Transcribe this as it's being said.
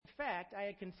fact, I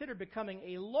had considered becoming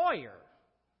a lawyer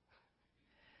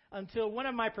until one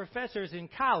of my professors in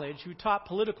college who taught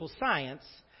political science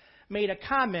made a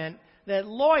comment that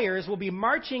lawyers will be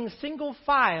marching single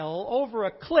file over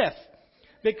a cliff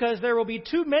because there will be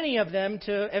too many of them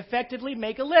to effectively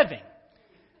make a living.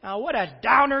 Now, what a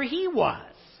downer he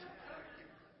was.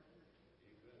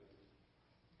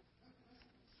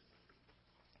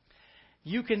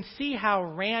 You can see how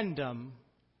random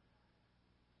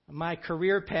my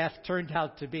career path turned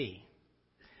out to be.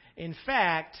 In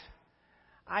fact,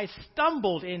 I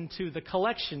stumbled into the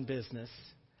collection business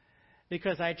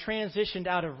because I transitioned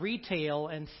out of retail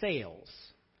and sales.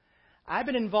 I've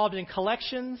been involved in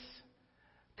collections,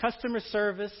 customer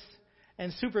service,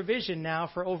 and supervision now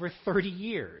for over 30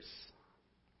 years.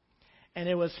 And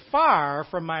it was far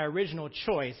from my original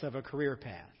choice of a career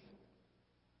path.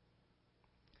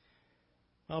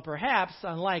 Well, perhaps,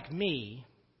 unlike me,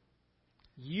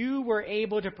 you were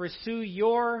able to pursue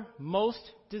your most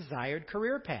desired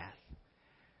career path.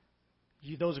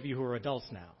 Those of you who are adults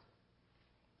now.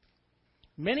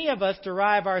 Many of us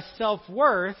derive our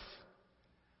self-worth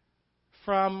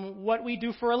from what we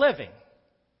do for a living.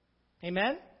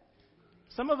 Amen?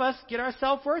 Some of us get our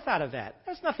self-worth out of that.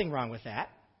 There's nothing wrong with that.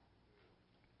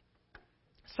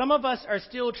 Some of us are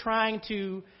still trying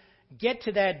to get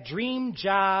to that dream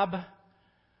job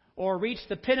or reach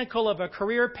the pinnacle of a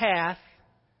career path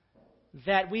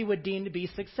that we would deem to be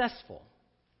successful.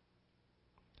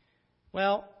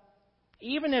 Well,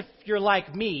 even if you're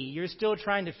like me, you're still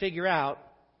trying to figure out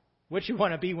what you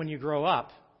want to be when you grow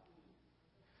up.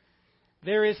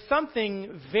 There is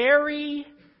something very,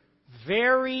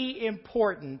 very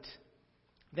important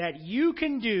that you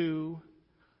can do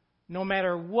no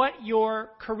matter what your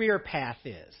career path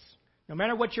is, no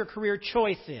matter what your career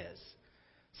choice is.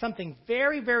 Something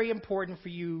very, very important for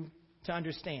you to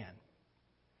understand.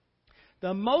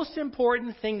 The most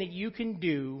important thing that you can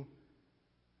do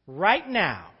right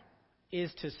now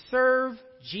is to serve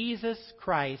Jesus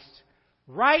Christ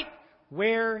right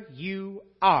where you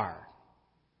are.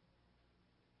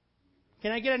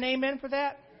 Can I get an amen for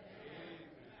that? Amen.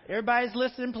 Everybody's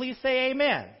listening, please say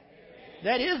amen. Amen.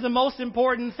 That is the most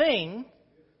important thing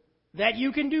that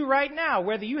you can do right now,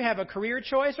 whether you have a career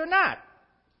choice or not.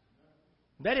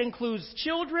 That includes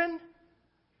children,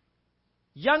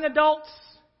 young adults,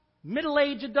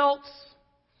 middle-aged adults,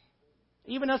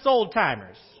 even us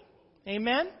old-timers.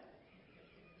 Amen?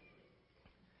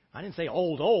 I didn't say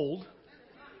old.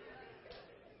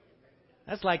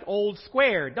 That's like old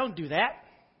squared. Don't do that.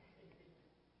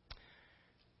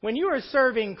 When you are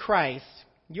serving Christ,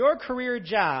 your career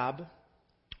job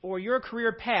or your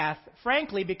career path,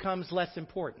 frankly, becomes less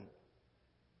important.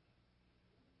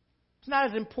 It's not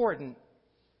as important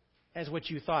as what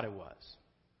you thought it was.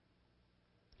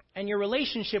 And your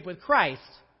relationship with Christ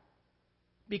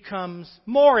becomes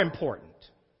more important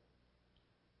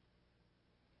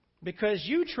because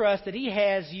you trust that He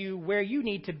has you where you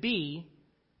need to be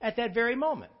at that very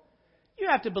moment. You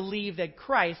have to believe that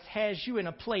Christ has you in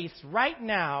a place right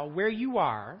now where you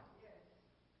are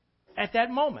at that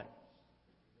moment.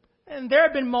 And there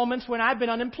have been moments when I've been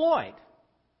unemployed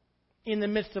in the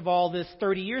midst of all this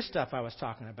 30-year stuff I was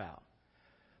talking about.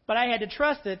 But I had to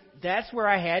trust that that's where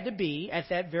I had to be at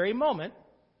that very moment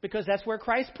because that's where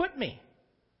Christ put me.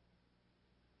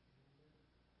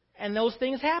 And those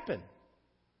things happen.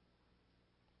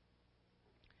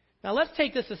 Now let's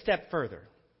take this a step further.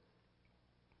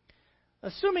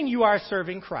 Assuming you are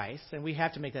serving Christ, and we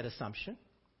have to make that assumption,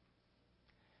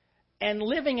 and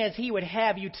living as He would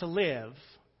have you to live,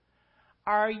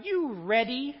 are you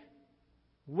ready,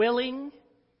 willing,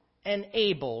 and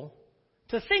able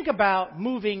to think about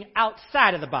moving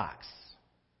outside of the box?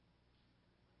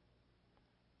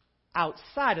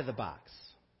 Outside of the box.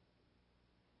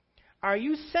 Are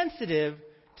you sensitive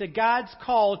to God's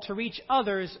call to reach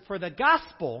others for the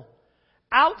gospel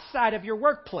outside of your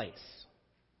workplace?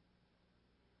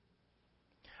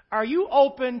 Are you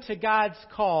open to God's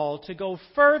call to go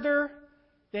further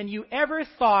than you ever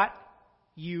thought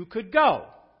you could go?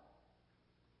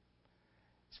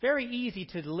 It's very easy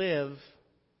to live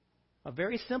a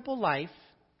very simple life.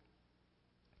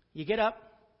 You get up,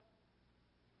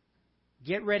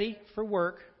 get ready for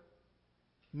work.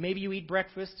 Maybe you eat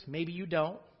breakfast, maybe you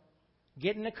don't.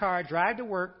 Get in the car, drive to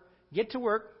work, get to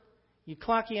work. You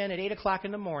clock in at 8 o'clock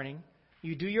in the morning.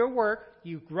 You do your work.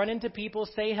 You run into people,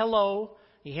 say hello.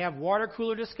 You have water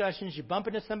cooler discussions. You bump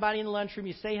into somebody in the lunchroom.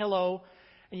 You say hello.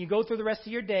 And you go through the rest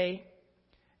of your day.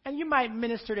 And you might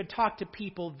minister to talk to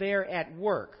people there at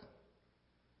work.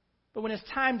 But when it's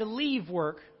time to leave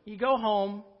work, you go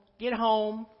home,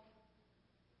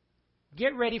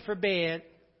 get ready for bed,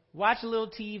 watch a little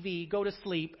TV, go to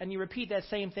sleep, and you repeat that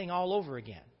same thing all over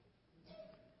again.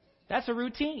 That's a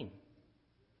routine.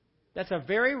 That's a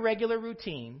very regular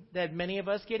routine that many of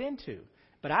us get into.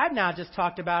 But I've now just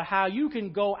talked about how you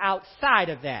can go outside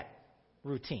of that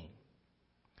routine.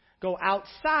 Go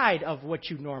outside of what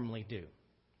you normally do.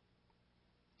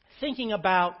 Thinking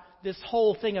about this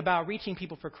whole thing about reaching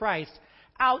people for Christ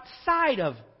outside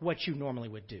of what you normally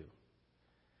would do.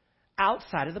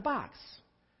 Outside of the box.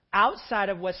 Outside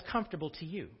of what's comfortable to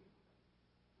you.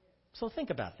 So think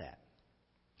about that.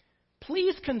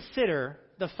 Please consider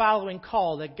the following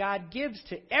call that God gives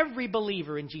to every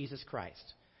believer in Jesus Christ,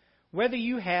 whether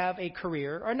you have a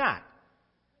career or not.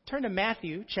 Turn to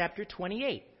Matthew chapter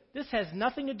 28. This has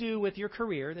nothing to do with your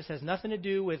career. This has nothing to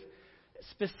do with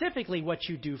specifically what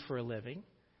you do for a living.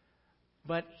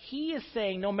 But he is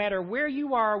saying no matter where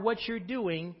you are, what you're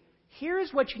doing,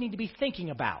 here's what you need to be thinking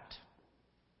about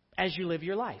as you live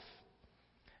your life.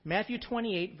 Matthew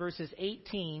 28, verses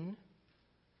 18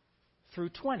 through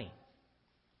 20.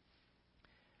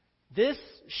 This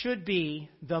should be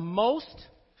the most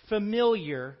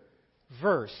familiar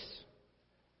verse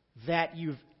that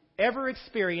you've ever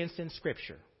experienced in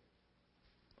Scripture,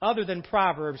 other than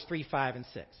Proverbs 3, 5, and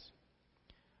 6.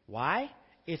 Why?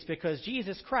 It's because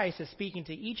Jesus Christ is speaking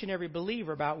to each and every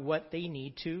believer about what they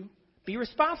need to be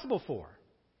responsible for.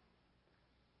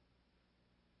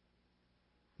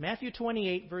 Matthew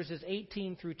 28, verses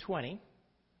 18 through 20.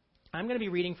 I'm going to be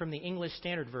reading from the English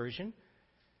Standard Version,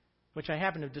 which I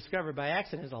happen to have discovered by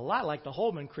accident is a lot like the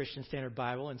Holman Christian Standard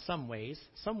Bible in some ways.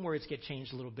 Some words get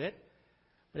changed a little bit.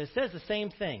 But it says the same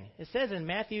thing. It says in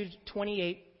Matthew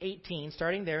 28:18,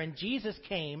 starting there, "And Jesus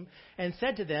came and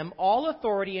said to them, 'All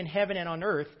authority in heaven and on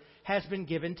earth has been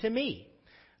given to me.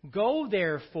 Go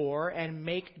therefore and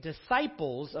make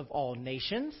disciples of all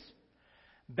nations,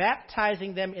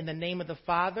 baptizing them in the name of the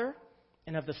Father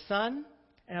and of the Son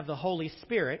and of the Holy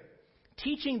Spirit,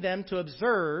 teaching them to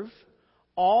observe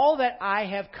all that I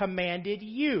have commanded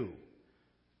you.'"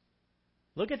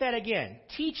 Look at that again.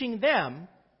 Teaching them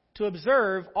to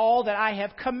observe all that I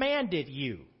have commanded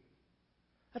you.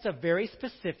 That's a very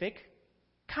specific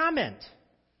comment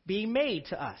being made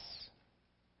to us.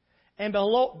 "And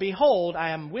behold,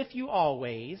 I am with you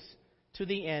always to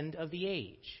the end of the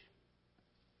age."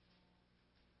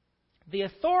 The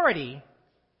authority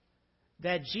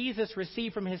that Jesus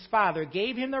received from his Father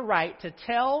gave him the right to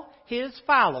tell his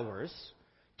followers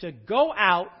to go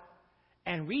out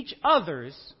and reach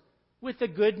others with the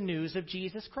good news of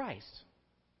Jesus Christ.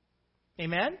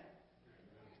 Amen?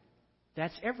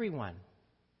 That's everyone.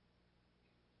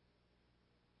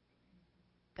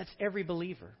 That's every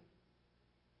believer.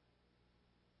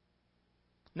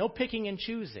 No picking and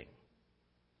choosing.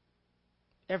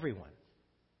 Everyone.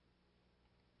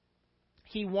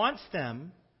 He wants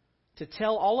them to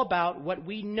tell all about what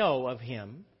we know of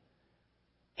him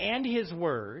and his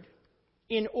word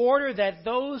in order that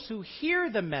those who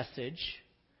hear the message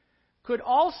could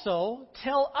also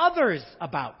tell others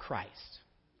about Christ.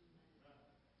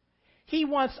 He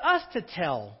wants us to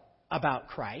tell about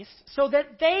Christ so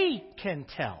that they can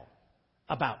tell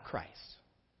about Christ.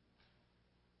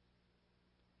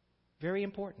 Very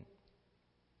important.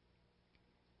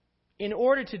 In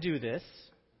order to do this,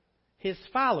 his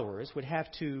followers would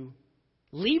have to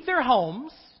leave their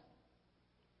homes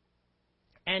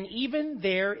and even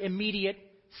their immediate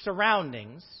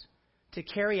surroundings to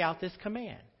carry out this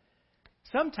command.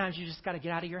 Sometimes you just got to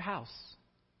get out of your house.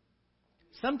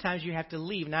 Sometimes you have to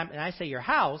leave. And I say your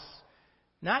house,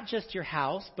 not just your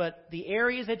house, but the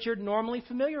areas that you're normally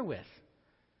familiar with.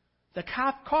 The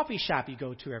coffee shop you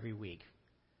go to every week.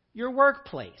 Your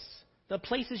workplace. The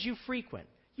places you frequent.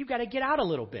 You've got to get out a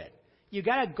little bit. You've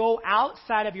got to go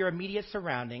outside of your immediate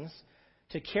surroundings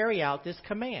to carry out this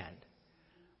command.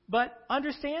 But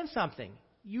understand something.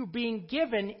 You're being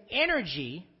given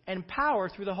energy and power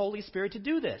through the Holy Spirit to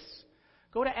do this.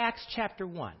 Go to Acts chapter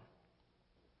 1.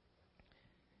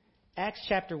 Acts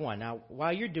chapter 1. Now,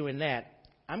 while you're doing that,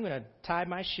 I'm going to tie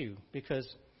my shoe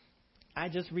because I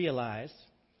just realized,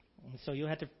 so you'll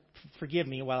have to forgive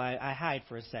me while I hide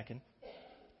for a second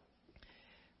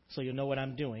so you'll know what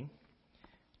I'm doing.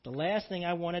 The last thing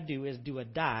I want to do is do a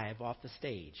dive off the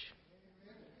stage.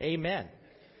 Amen.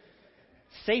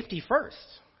 Safety first.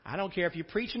 I don't care if you're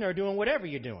preaching or doing whatever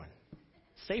you're doing.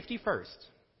 Safety first.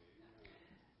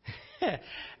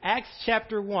 Acts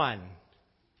chapter 1.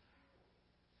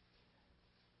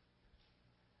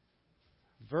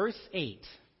 Verse 8.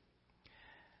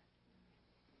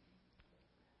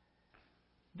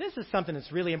 This is something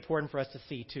that's really important for us to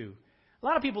see too. A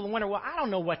lot of people wonder, well, I don't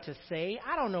know what to say.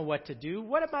 I don't know what to do.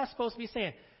 What am I supposed to be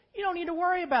saying? You don't need to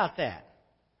worry about that.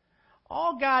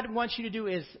 All God wants you to do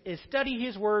is study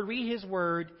His Word, read His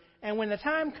Word, and when the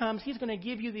time comes, He's going to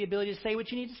give you the ability to say what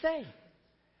you need to say.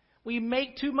 We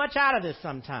make too much out of this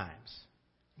sometimes.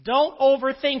 Don't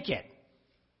overthink it.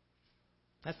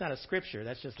 That's not a scripture,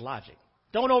 that's just logic.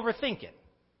 Don't overthink it.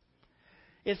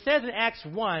 It says in Acts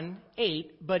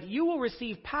 1:8, "But you will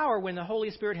receive power when the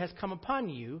Holy Spirit has come upon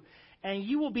you, and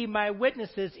you will be my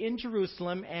witnesses in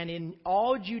Jerusalem and in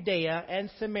all Judea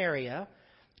and Samaria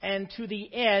and to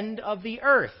the end of the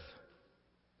earth."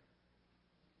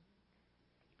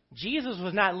 Jesus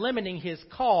was not limiting His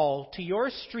call to your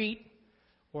street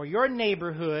or your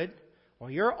neighborhood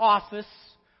or your office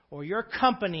or your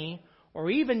company or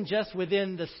even just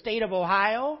within the state of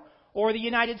Ohio or the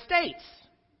United States.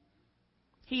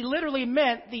 He literally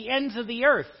meant the ends of the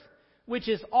earth, which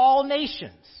is all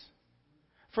nations.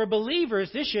 For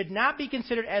believers, this should not be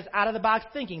considered as out-of-the-box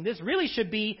thinking. This really should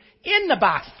be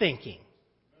in-the-box thinking.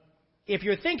 If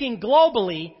you're thinking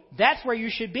globally, that's where you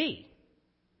should be.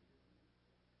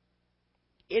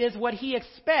 It is what He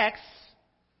expects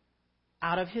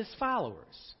out of His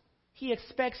followers. He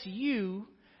expects you,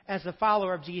 as a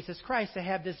follower of Jesus Christ, to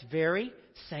have this very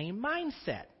same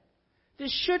mindset.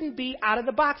 This shouldn't be out of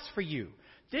the box for you.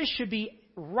 This should be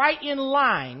right in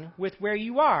line with where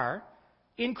you are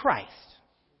in Christ.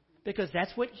 Because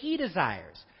that's what He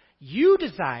desires. You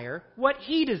desire what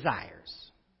He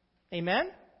desires.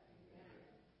 Amen?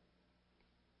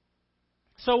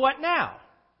 So what now?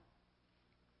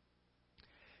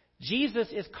 Jesus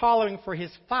is calling for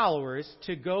His followers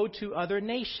to go to other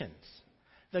nations.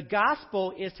 The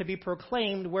gospel is to be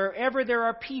proclaimed wherever there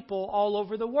are people all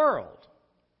over the world.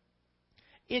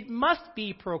 It must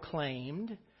be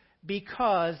proclaimed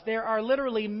because there are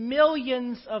literally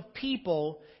millions of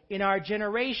people in our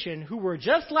generation who were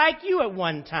just like you at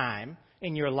one time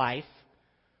in your life,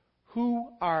 who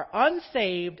are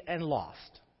unsaved and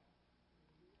lost.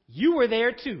 You were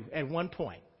there too at one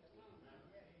point.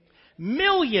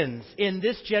 Millions in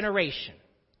this generation,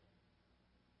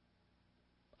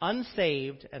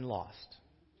 unsaved and lost.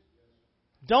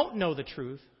 Don't know the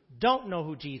truth, don't know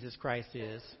who Jesus Christ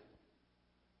is.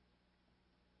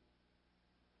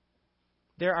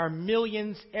 There are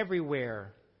millions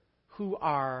everywhere who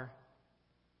are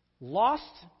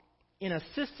lost in a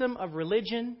system of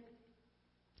religion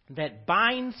that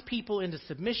binds people into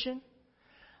submission,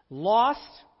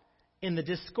 lost in the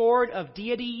discord of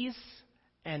deities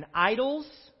and idols,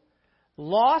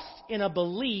 lost in a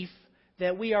belief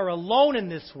that we are alone in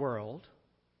this world,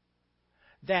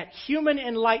 that human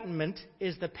enlightenment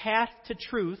is the path to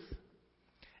truth,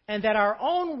 and that our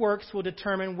own works will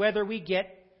determine whether we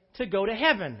get to go to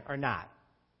heaven or not.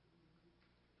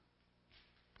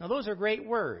 Now, those are great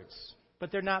words,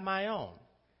 but they're not my own.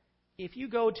 If you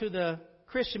go to the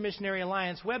Christian Missionary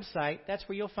Alliance website, that's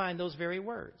where you'll find those very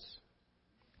words,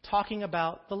 talking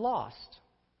about the lost.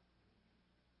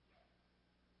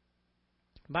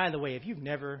 By the way, if you've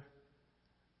never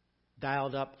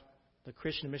dialed up the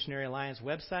Christian Missionary Alliance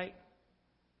website,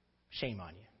 shame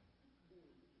on you.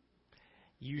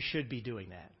 You should be doing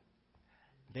that.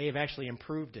 They have actually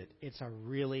improved it. It's a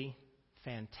really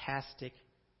fantastic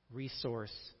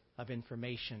resource of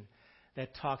information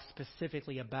that talks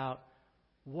specifically about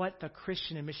what the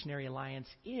Christian and Missionary Alliance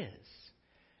is.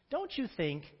 Don't you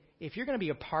think if you're going to be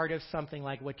a part of something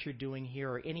like what you're doing here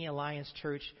or any Alliance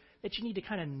church, that you need to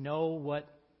kind of know what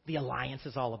the Alliance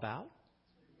is all about?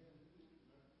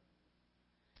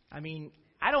 I mean,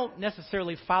 I don't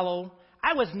necessarily follow.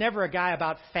 I was never a guy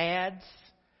about fads.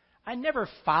 I never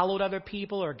followed other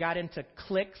people or got into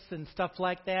cliques and stuff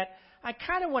like that. I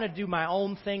kind of want to do my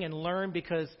own thing and learn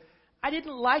because I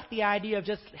didn't like the idea of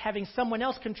just having someone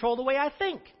else control the way I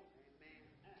think.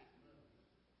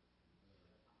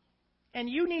 And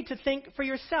you need to think for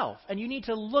yourself, and you need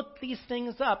to look these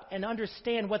things up and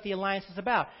understand what the Alliance is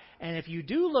about. And if you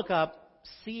do look up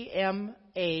CMALLIANCE,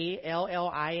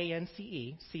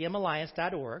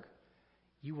 cmalliance.org,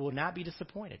 you will not be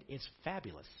disappointed. It's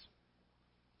fabulous.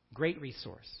 Great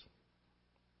resource.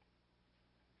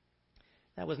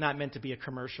 That was not meant to be a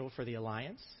commercial for the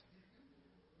Alliance.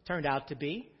 Turned out to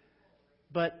be.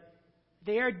 But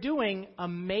they are doing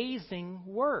amazing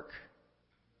work.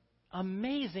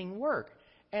 Amazing work.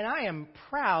 And I am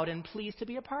proud and pleased to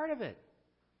be a part of it.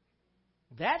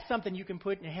 That's something you can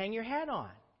put and hang your hat on.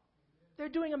 They're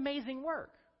doing amazing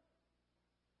work.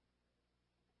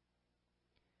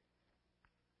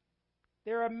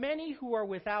 There are many who are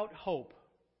without hope.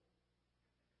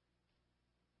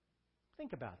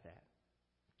 Think about that.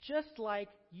 Just like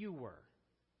you were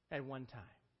at one time.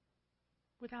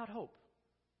 Without hope.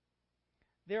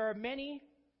 There are many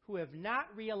who have not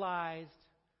realized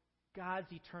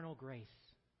God's eternal grace.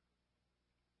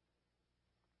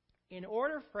 in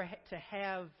order to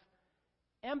have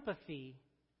empathy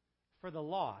for the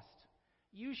lost,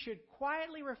 you should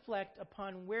quietly reflect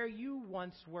upon where you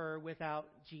once were without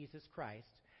Jesus Christ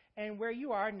and where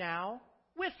you are now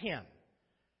with Him.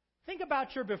 Think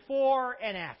about your before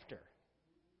and after.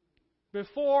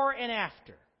 Before and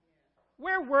after.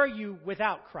 Where were you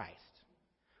without Christ?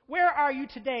 Where are you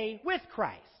today with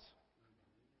Christ?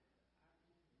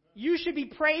 You should be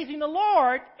praising the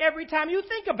Lord every time you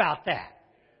think about that.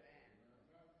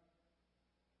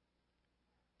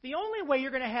 The only way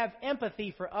you're going to have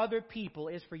empathy for other people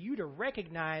is for you to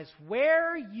recognize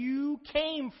where you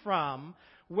came from,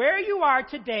 where you are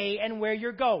today, and where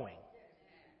you're going.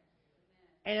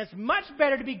 And it's much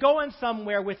better to be going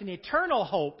somewhere with an eternal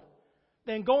hope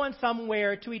than going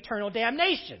somewhere to eternal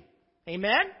damnation.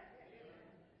 Amen?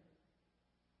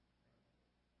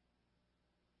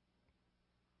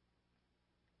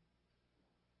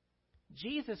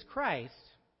 Jesus Christ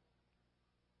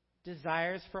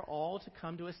desires for all to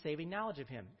come to a saving knowledge of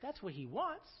Him. That's what He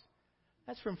wants.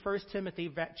 That's from 1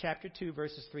 Timothy chapter 2,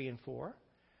 verses 3 and 4.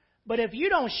 But if you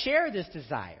don't share this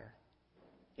desire,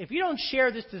 if you don't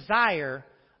share this desire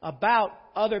about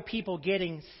other people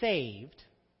getting saved,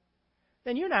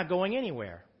 then you're not going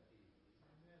anywhere.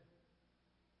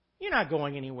 You're not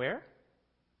going anywhere.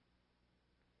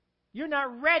 You're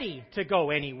not ready to go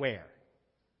anywhere.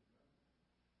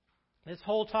 This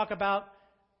whole talk about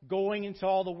going into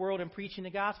all the world and preaching the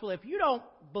gospel, if you don't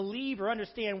believe or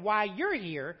understand why you're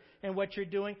here and what you're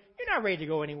doing, you're not ready to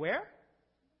go anywhere.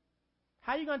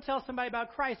 How are you going to tell somebody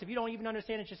about Christ if you don't even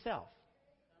understand it yourself?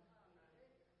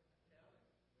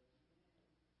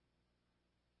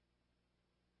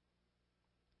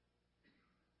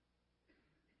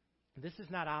 This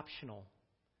is not optional.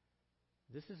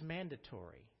 This is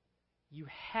mandatory. You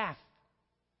have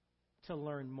to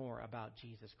learn more about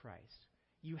Jesus Christ.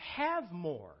 You have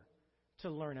more to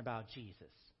learn about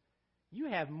Jesus. You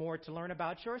have more to learn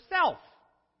about yourself.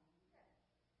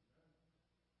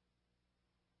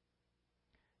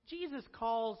 Jesus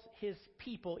calls His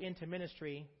people into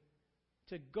ministry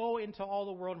to go into all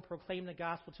the world and proclaim the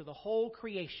gospel to the whole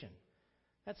creation.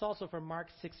 That's also from Mark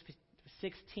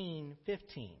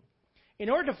 16:15. In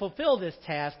order to fulfill this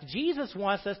task, Jesus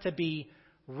wants us to be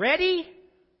ready,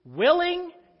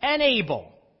 willing, and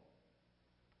able.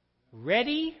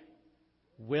 Ready,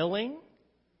 willing,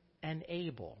 and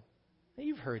able. Now,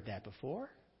 you've heard that before.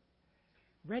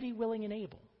 Ready, willing, and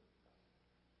able.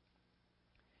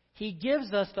 He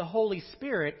gives us the Holy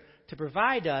Spirit to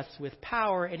provide us with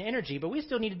power and energy, but we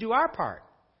still need to do our part.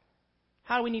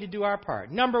 How do we need to do our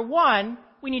part? Number one,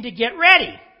 we need to get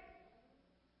ready.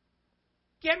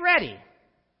 Get ready.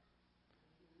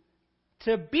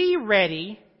 To be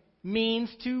ready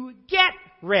means to get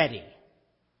ready.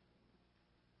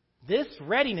 This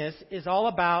readiness is all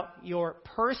about your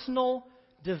personal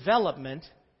development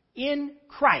in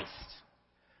Christ.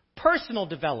 Personal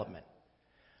development.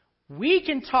 We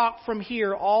can talk from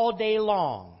here all day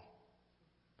long.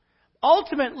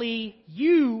 Ultimately,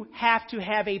 you have to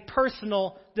have a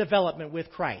personal development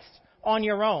with Christ on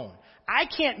your own. I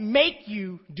can't make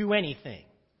you do anything.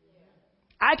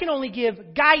 I can only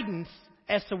give guidance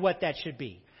as to what that should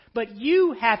be. But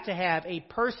you have to have a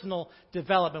personal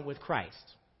development with Christ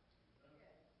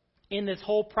in this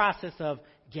whole process of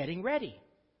getting ready.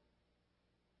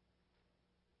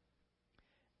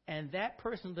 And that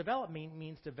personal development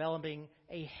means developing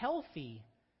a healthy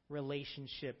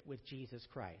relationship with Jesus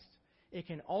Christ. It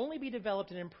can only be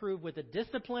developed and improved with the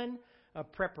discipline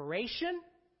of preparation,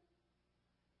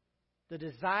 the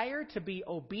desire to be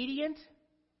obedient,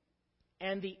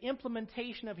 and the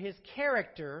implementation of His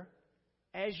character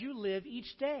as you live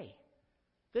each day.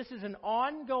 This is an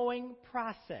ongoing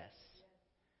process.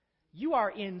 You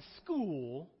are in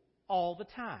school all the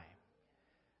time.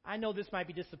 I know this might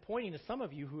be disappointing to some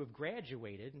of you who have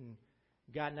graduated and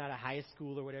gotten out of high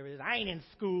school or whatever it is. I ain't in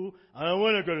school. I don't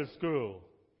want to go to school.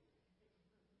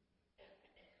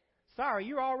 Sorry,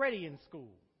 you're already in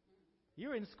school.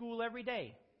 You're in school every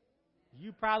day.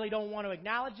 You probably don't want to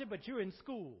acknowledge it, but you're in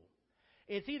school.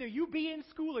 It's either you be in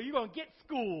school or you're going to get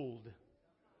schooled.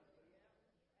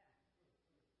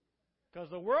 Because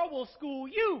the world will school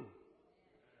you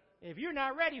if you're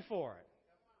not ready for it.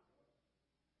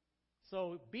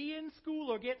 So be in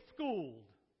school or get schooled.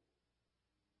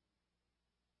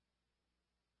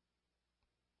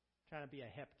 Trying to be a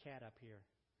hep cat up here.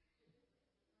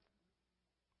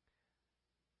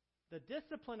 The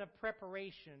discipline of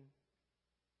preparation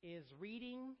is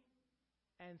reading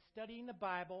and studying the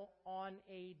Bible on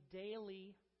a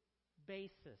daily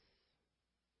basis.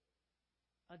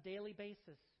 A daily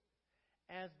basis.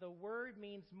 as the Word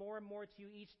means more and more to you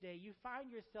each day, you find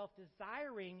yourself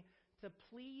desiring to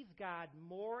please God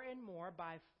more and more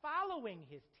by following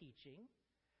His teaching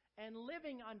and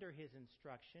living under His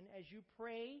instruction as you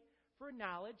pray for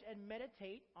knowledge and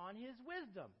meditate on His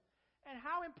wisdom. And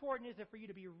how important is it for you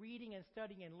to be reading and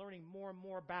studying and learning more and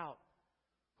more about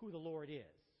who the Lord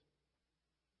is?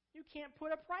 You can't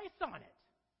put a price on it.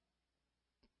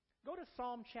 Go to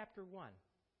Psalm chapter 1.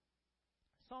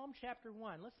 Psalm chapter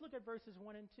 1. Let's look at verses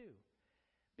 1 and 2.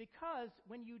 Because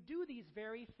when you do these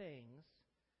very things,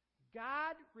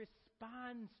 God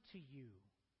responds to you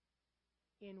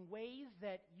in ways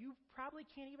that you probably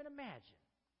can't even imagine.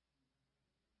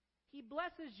 He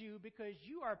blesses you because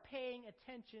you are paying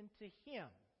attention to Him.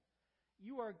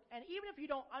 And even if you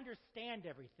don't understand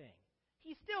everything,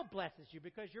 He still blesses you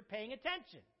because you're paying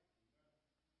attention.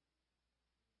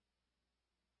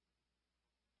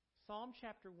 Psalm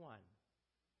chapter 1.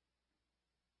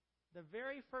 The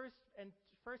very first and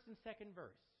second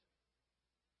verse.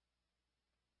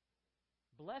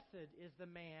 Blessed is the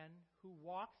man who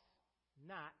walks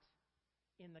not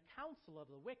in the counsel of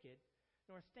the wicked,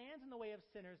 nor stands in the way of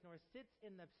sinners, nor sits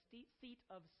in the seat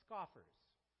of scoffers.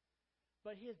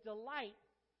 But his delight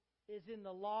is in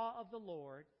the law of the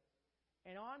Lord,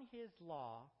 and on His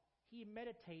law he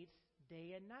meditates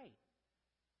day and night.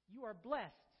 You are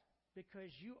blessed because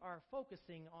you are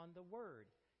focusing on the Word.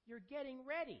 You're getting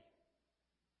ready.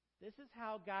 This is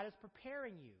how God is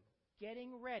preparing you,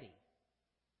 getting ready.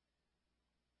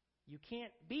 You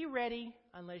can't be ready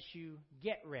unless you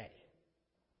get ready.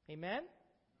 Amen?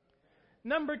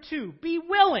 Number 2, be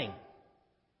willing.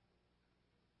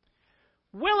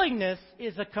 Willingness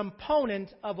is a component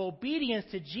of obedience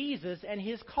to Jesus and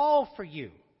His call for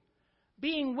you.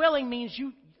 Being willing means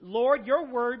Lord, your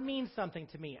word means something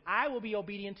to me. I will be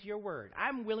obedient to your word.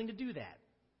 I'm willing to do that.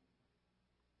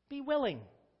 Be willing.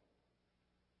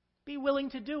 Be willing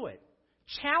to do it.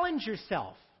 Challenge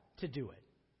yourself to do it.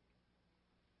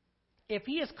 If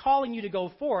He is calling you to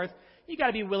go forth, you got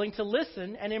to be willing to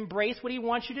listen and embrace what He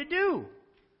wants you to do.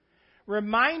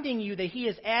 Reminding you that He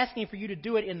is asking for you to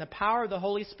do it in the power of the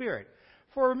Holy Spirit.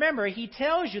 For remember, He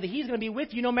tells you that He's going to be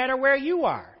with you no matter where you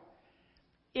are.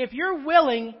 If you're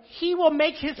willing, He will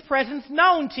make His presence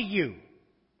known to you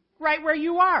right where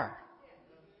you are.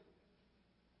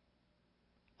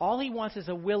 All He wants is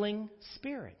a willing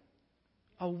spirit,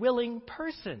 a willing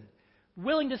person,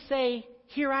 willing to say,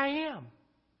 here I am.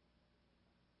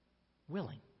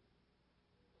 Willing.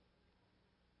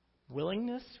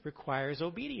 Willingness requires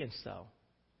obedience, though.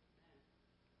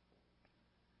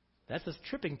 That's a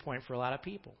tripping point for a lot of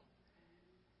people.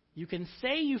 You can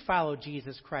say you follow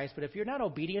Jesus Christ, but if you're not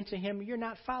obedient to Him, you're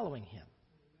not following Him.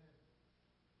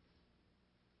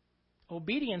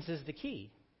 Obedience is the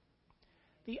key.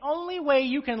 The only way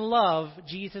you can love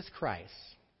Jesus Christ,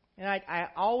 and I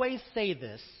always say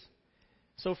this,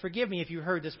 so forgive me if you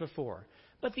heard this before,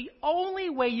 but the only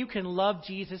way you can love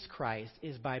Jesus Christ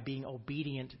is by being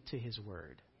obedient to His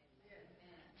word.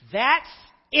 That's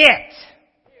it.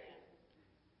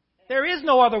 There is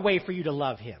no other way for you to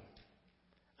love Him.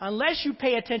 Unless you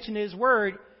pay attention to His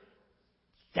word,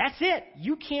 that's it.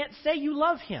 You can't say you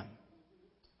love Him.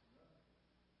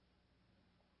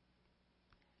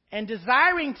 And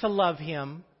desiring to love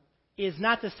Him is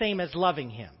not the same as loving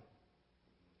Him.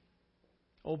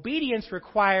 Obedience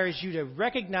requires you to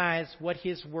recognize what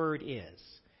His word is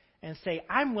and say,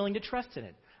 I'm willing to trust in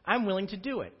it. I'm willing to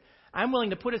do it. I'm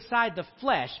willing to put aside the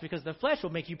flesh because the flesh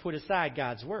will make you put aside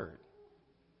God's word.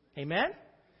 Amen?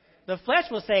 The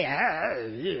flesh will say,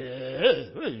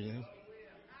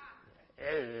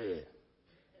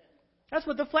 that's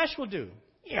what the flesh will do.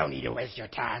 You don't need to waste your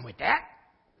time with that.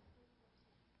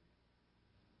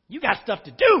 You got stuff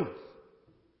to do.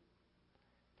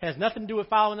 Has nothing to do with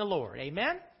following the Lord.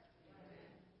 Amen?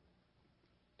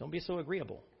 Don't be so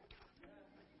agreeable.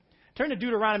 Turn to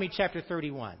Deuteronomy chapter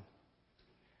 31.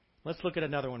 Let's look at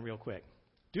another one real quick.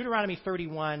 Deuteronomy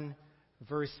 31,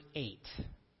 verse 8.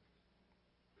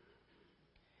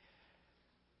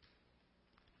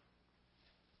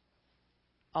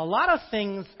 A lot of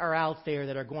things are out there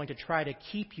that are going to try to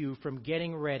keep you from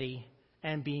getting ready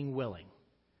and being willing.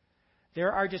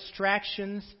 There are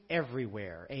distractions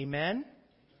everywhere. Amen?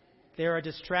 There are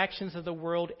distractions of the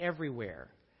world everywhere.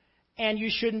 And you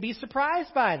shouldn't be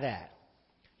surprised by that.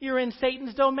 You're in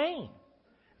Satan's domain.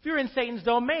 If you're in Satan's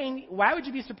domain, why would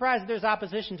you be surprised if there's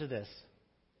opposition to this?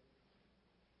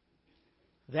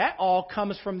 That all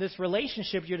comes from this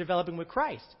relationship you're developing with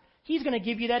Christ. He's going to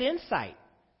give you that insight.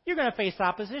 You're going to face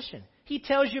opposition. He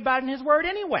tells you about it in His word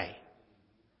anyway,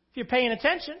 if you're paying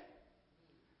attention.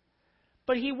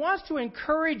 But He wants to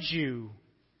encourage you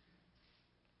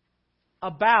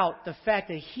about the fact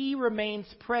that He remains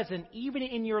present even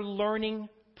in your learning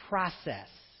process.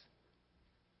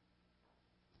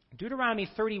 Deuteronomy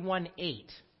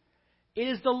 31:8. It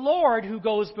is the Lord who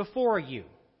goes before you.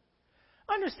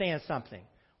 Understand something.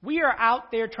 We are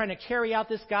out there trying to carry out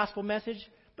this gospel message,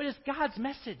 but it's God's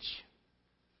message.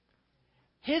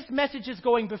 His message is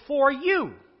going before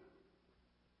you.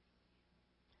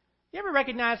 You ever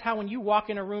recognize how when you walk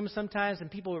in a room sometimes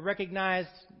and people recognize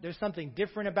there's something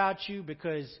different about you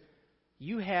because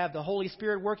you have the Holy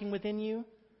Spirit working within you?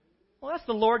 Well, that's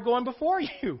the Lord going before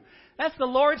you. That's the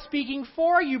Lord speaking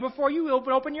for you before you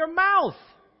open your mouth.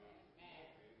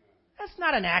 That's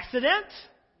not an accident.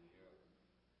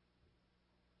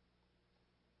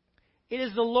 It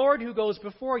is the Lord who goes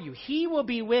before you. He will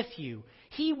be with you.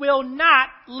 He will not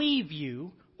leave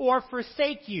you or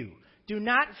forsake you. Do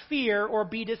not fear or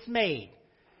be dismayed.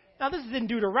 Now, this is in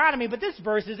Deuteronomy, but this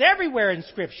verse is everywhere in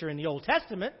Scripture in the Old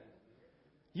Testament.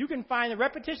 You can find the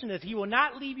repetition that He will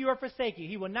not leave you or forsake you.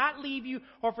 He will not leave you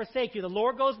or forsake you. The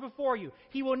Lord goes before you.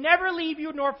 He will never leave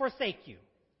you nor forsake you.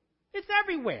 It's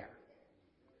everywhere.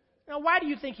 Now, why do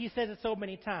you think He says it so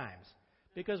many times?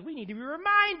 Because we need to be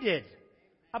reminded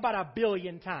about 1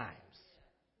 billion times.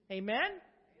 Amen?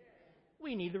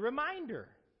 We need the reminder.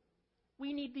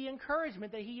 We need the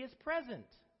encouragement that He is present.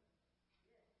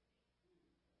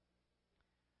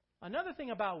 Another thing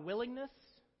about willingness,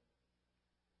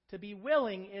 to be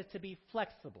willing is to be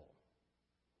flexible.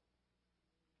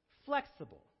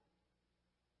 Flexible.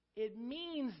 It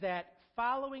means that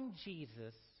following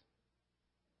Jesus,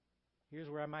 here's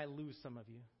where I might lose some of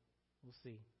you. We'll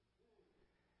see.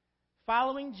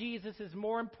 Following Jesus is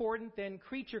more important than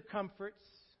creature comforts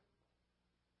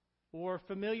or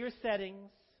familiar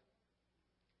settings.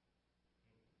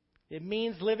 It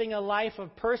means living a life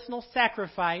of personal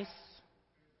sacrifice.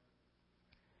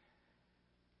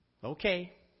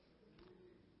 Okay.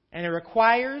 And it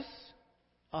requires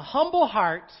a humble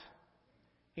heart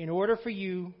in order for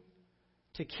you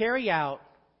to carry out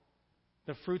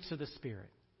the fruits of the Spirit.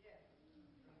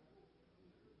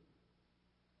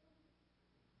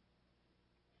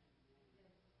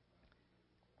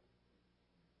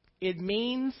 It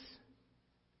means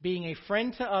being a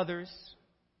friend to others.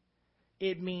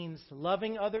 It means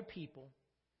loving other people,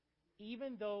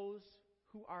 even those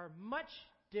who are much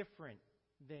different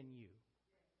than you,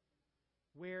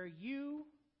 where you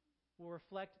will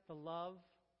reflect the love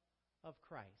of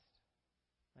Christ.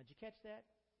 Now, did you catch that?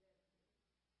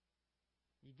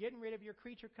 You're getting rid of your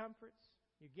creature comforts.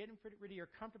 You're getting rid of your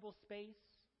comfortable space.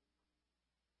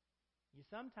 You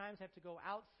sometimes have to go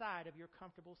outside of your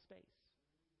comfortable space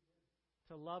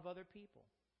to love other people.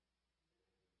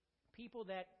 People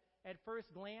that, at first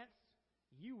glance,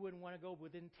 you wouldn't want to go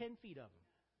within 10 feet of them.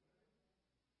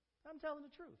 I'm telling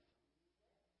the truth.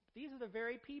 These are the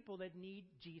very people that need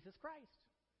Jesus Christ.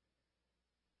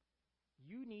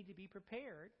 You need to be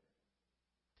prepared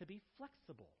to be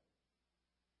flexible.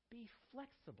 Be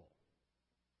flexible.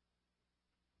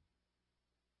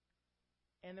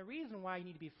 And the reason why you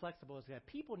need to be flexible is that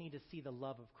people need to see the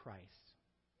love of Christ.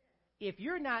 If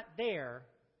you're not there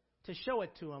to show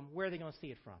it to them, where are they going to see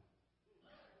it from?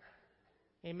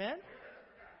 Amen?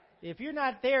 If you're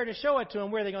not there to show it to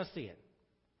them, where are they going to see it?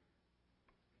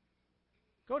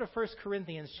 Go to 1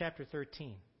 Corinthians chapter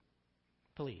 13,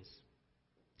 please.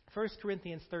 1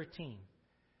 Corinthians 13.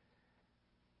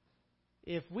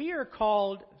 If we are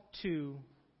called to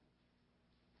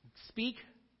speak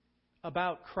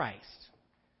about Christ,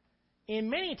 in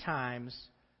many times,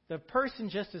 the person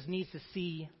just needs to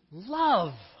see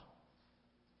love.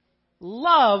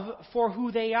 Love for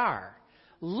who they are.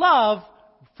 Love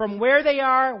from where they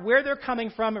are, where they're coming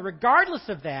from, and regardless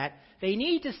of that, they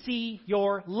need to see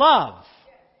your love.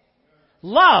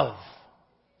 Love.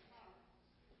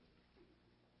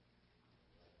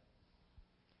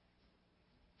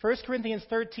 First Corinthians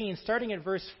 13, starting at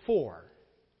verse 4.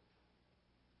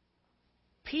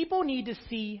 People need to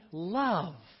see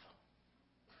love.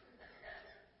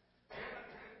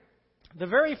 The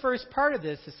very first part of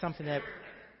this is something that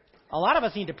a lot of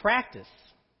us need to practice.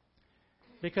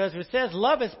 Because it says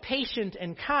love is patient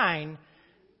and kind.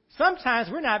 Sometimes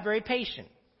we're not very patient.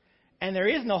 And there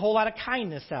isn't a whole lot of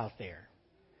kindness out there.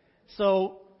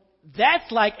 So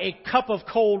that's like a cup of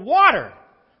cold water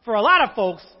for a lot of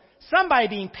folks. Somebody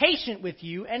being patient with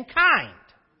you and kind.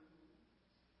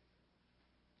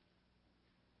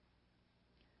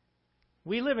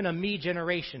 We live in a me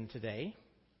generation today.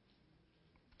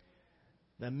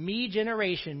 The me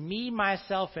generation, me,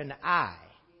 myself, and I,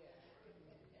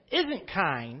 isn't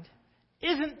kind,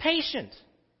 isn't patient.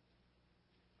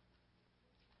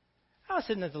 I was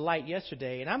sitting at the light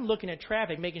yesterday, and I'm looking at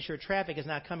traffic, making sure traffic is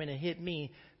not coming to hit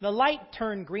me. The light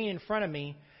turned green in front of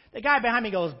me. The guy behind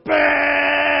me goes,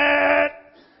 "Bad!"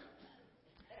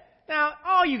 Now,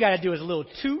 all you got to do is a little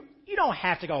toot. You don't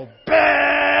have to go,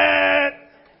 "Bad!"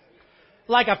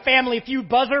 Like a Family Feud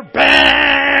buzzer,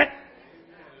 "Bad!"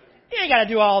 You ain't got to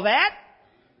do all that.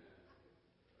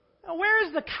 Now, where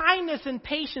is the kindness and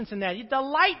patience in that? The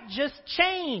light just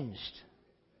changed.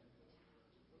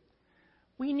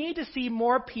 We need to see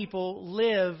more people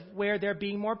live where they're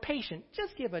being more patient.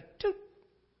 Just give a toot.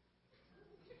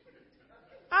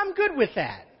 I'm good with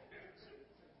that.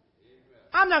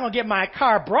 I'm not going to get my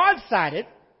car broadsided.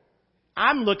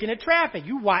 I'm looking at traffic.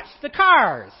 You watch the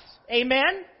cars.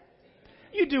 Amen?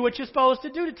 You do what you're supposed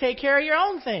to do to take care of your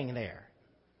own thing there.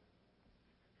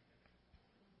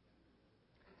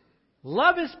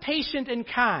 Love is patient and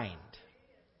kind.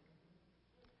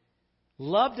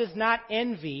 Love does not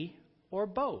envy or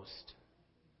boast.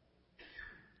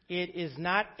 It is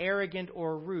not arrogant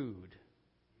or rude.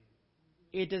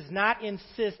 It does not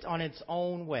insist on its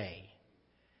own way.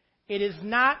 It is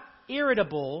not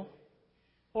irritable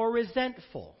or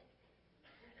resentful.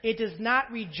 It does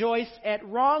not rejoice at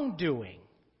wrongdoing,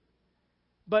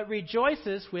 but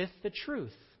rejoices with the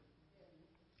truth.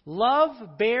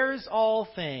 Love bears all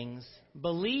things,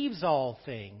 believes all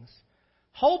things,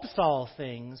 hopes all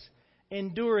things,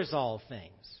 endures all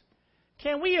things.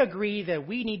 Can we agree that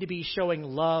we need to be showing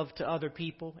love to other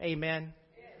people? Amen.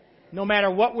 No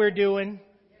matter what we're doing,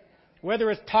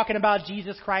 whether it's talking about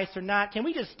Jesus Christ or not, can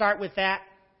we just start with that?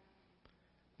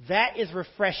 That is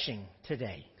refreshing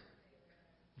today.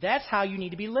 That's how you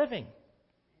need to be living.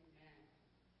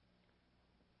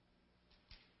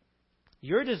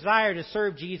 Your desire to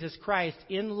serve Jesus Christ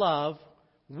in love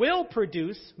will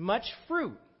produce much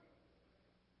fruit.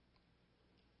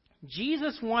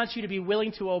 Jesus wants you to be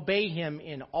willing to obey him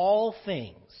in all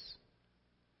things.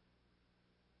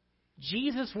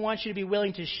 Jesus wants you to be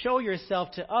willing to show yourself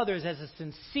to others as a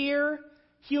sincere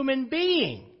human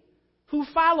being who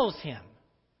follows him.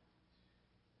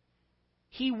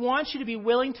 He wants you to be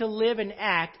willing to live and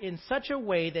act in such a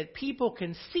way that people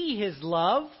can see his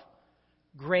love,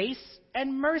 grace,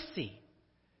 and mercy.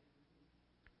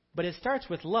 But it starts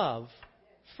with love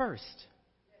first.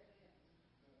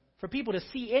 For people to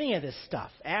see any of this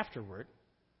stuff afterward,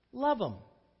 love them.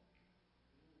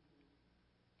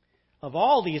 Of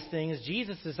all these things,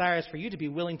 Jesus desires for you to be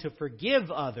willing to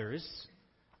forgive others.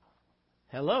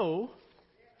 Hello?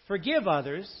 Forgive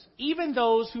others, even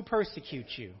those who persecute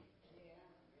you.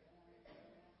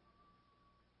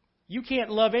 You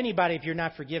can't love anybody if you're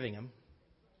not forgiving them.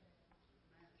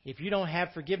 If you don't have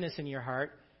forgiveness in your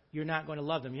heart, you're not going to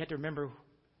love them. You have to remember,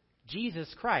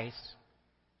 Jesus Christ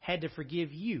had to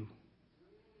forgive you.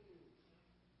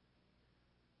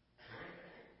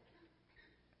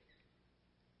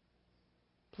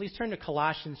 Please turn to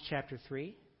Colossians chapter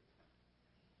 3.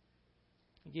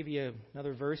 I'll give you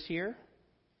another verse here.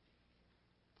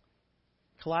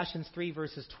 Colossians 3,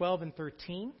 verses 12 and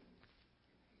 13.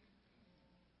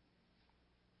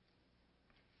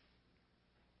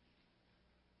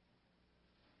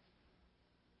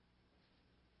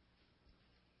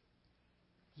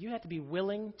 You have to be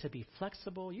willing to be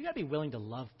flexible. You got to be willing to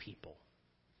love people.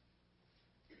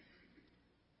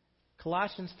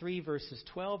 Colossians 3, verses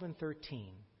 12 and 13.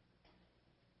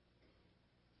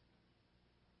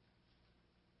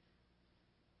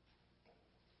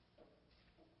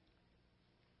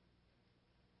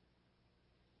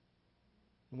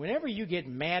 Whenever you get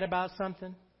mad about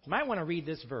something, you might want to read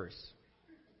this verse.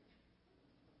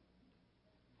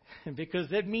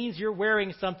 Because it means you're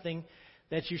wearing something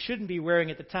that you shouldn't be wearing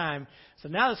at the time. So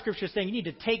now the scripture is saying you need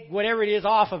to take whatever it is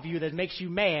off of you that makes you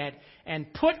mad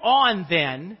and put on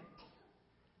then,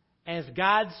 as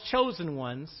God's chosen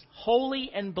ones,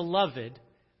 holy and beloved,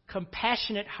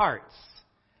 compassionate hearts,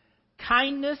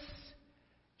 kindness,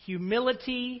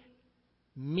 humility,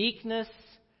 meekness,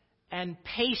 and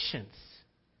patience,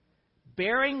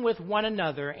 bearing with one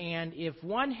another, and if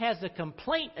one has a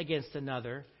complaint against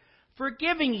another,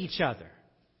 forgiving each other.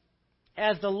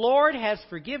 As the Lord has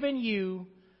forgiven you,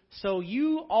 so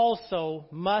you also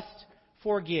must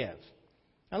forgive.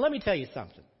 Now let me tell you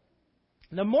something.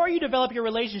 The more you develop your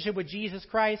relationship with Jesus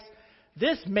Christ,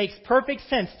 this makes perfect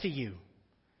sense to you.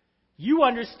 You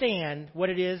understand what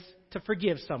it is to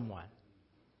forgive someone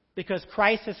because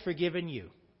Christ has forgiven you.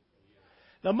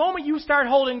 The moment you start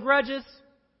holding grudges,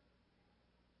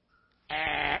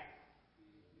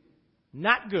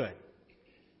 not good.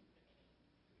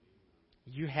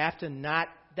 You have to not.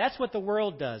 That's what the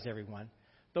world does, everyone.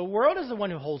 The world is the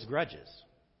one who holds grudges.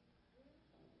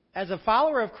 As a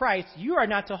follower of Christ, you are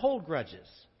not to hold grudges.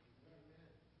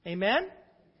 Amen?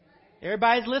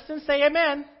 Everybody's listening, say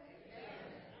amen.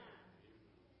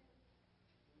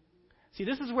 See,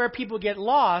 this is where people get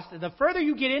lost. And the further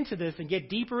you get into this and get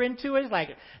deeper into it, it's like,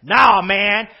 nah,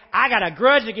 man, I got a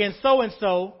grudge against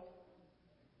so-and-so.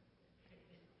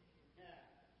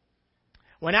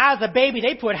 When I was a baby,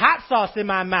 they put hot sauce in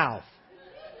my mouth.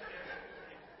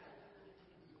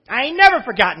 I ain't never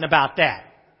forgotten about that.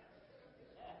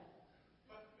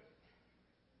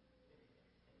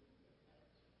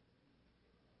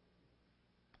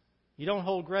 You don't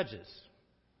hold grudges.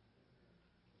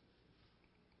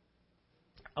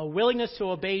 A willingness to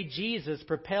obey Jesus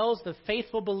propels the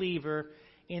faithful believer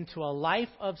into a life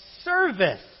of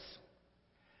service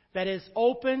that is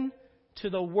open to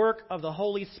the work of the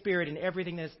Holy Spirit in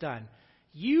everything that's done.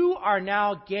 You are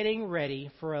now getting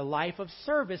ready for a life of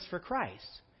service for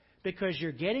Christ because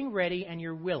you're getting ready and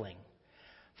you're willing.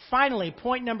 Finally,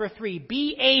 point number 3,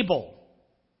 be able.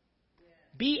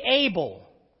 Be able.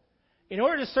 In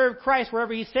order to serve Christ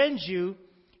wherever He sends you,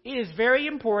 it is very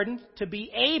important to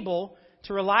be able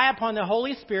to rely upon the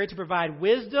Holy Spirit to provide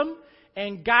wisdom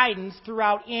and guidance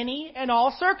throughout any and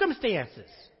all circumstances.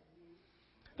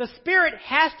 The Spirit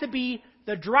has to be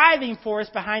the driving force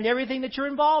behind everything that you're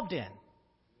involved in.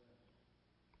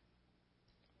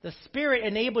 The Spirit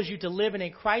enables you to live in a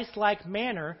Christ-like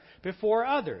manner before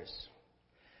others.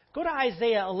 Go to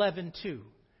Isaiah 11:2.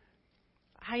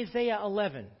 Isaiah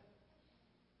 11,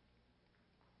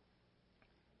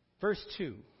 verse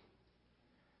 2.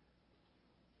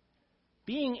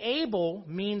 Being able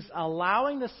means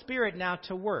allowing the Spirit now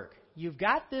to work. You've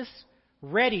got this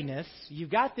readiness. You've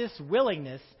got this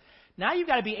willingness. Now you've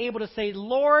got to be able to say,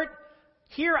 Lord,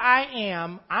 here I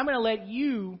am. I'm going to let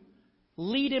you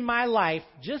lead in my life.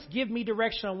 Just give me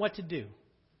direction on what to do.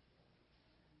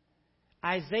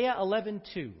 Isaiah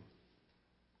 11:2.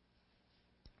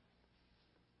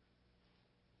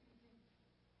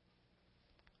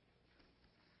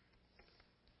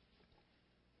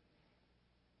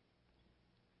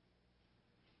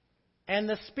 And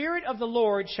the Spirit of the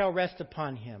Lord shall rest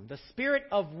upon him, the Spirit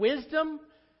of wisdom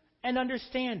and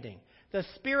understanding, the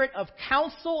Spirit of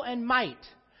counsel and might,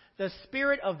 the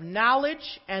Spirit of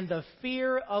knowledge and the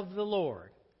fear of the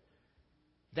Lord.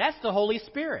 That's the Holy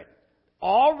Spirit,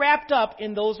 all wrapped up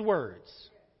in those words.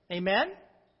 Amen?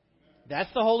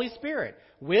 That's the Holy Spirit.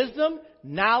 Wisdom,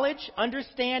 knowledge,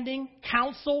 understanding,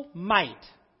 counsel, might.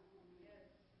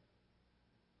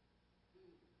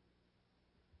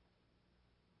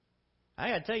 I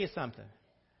got to tell you something.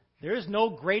 There is no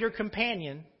greater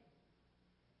companion,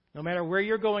 no matter where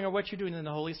you're going or what you're doing, than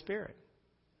the Holy Spirit.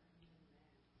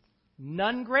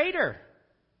 None greater.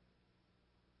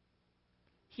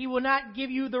 He will not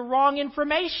give you the wrong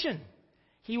information.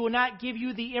 He will not give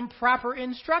you the improper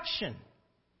instruction.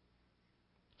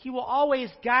 He will always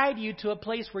guide you to a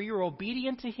place where you're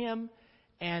obedient to Him,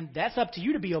 and that's up to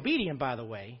you to be obedient, by the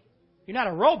way. You're not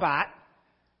a robot.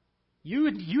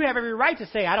 You have every right to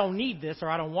say, I don't need this or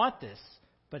I don't want this.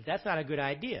 But that's not a good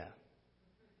idea.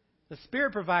 The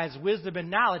Spirit provides wisdom and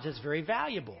knowledge that's very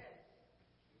valuable.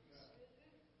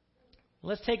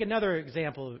 Let's take another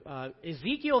example.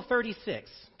 Ezekiel 36.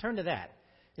 Turn to that.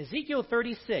 Ezekiel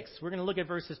 36. We're going to look at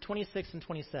verses 26 and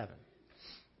 27.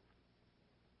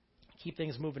 Keep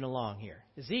things moving along here.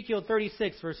 Ezekiel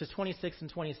 36, verses 26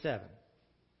 and 27.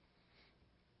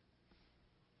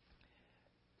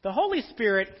 The Holy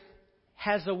Spirit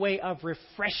has a way of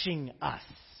refreshing us.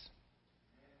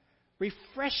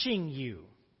 Refreshing you.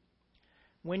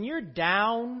 When you're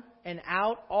down and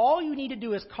out, all you need to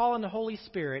do is call on the Holy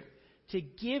Spirit to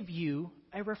give you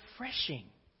a refreshing.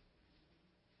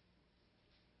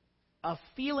 A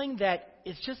feeling that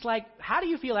it's just like, how do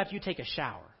you feel after you take a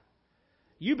shower?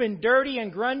 You've been dirty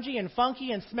and grungy and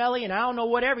funky and smelly and I don't know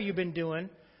whatever you've been doing.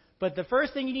 But the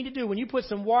first thing you need to do when you put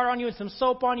some water on you and some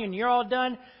soap on you and you're all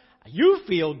done, you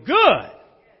feel good.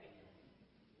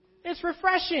 It's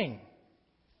refreshing.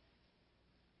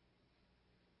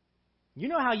 You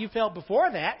know how you felt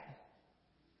before that.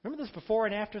 Remember this before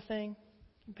and after thing?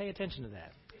 Pay attention to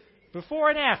that.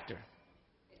 Before and after.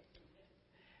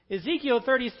 Ezekiel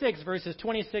 36, verses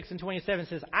 26 and 27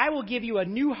 says, I will give you a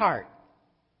new heart,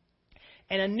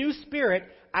 and a new spirit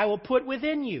I will put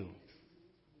within you.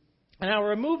 And I will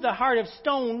remove the heart of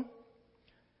stone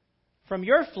from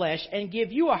your flesh and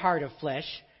give you a heart of flesh.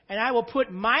 And I will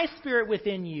put my spirit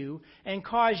within you and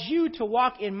cause you to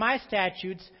walk in my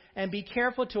statutes and be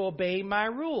careful to obey my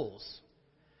rules.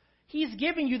 He's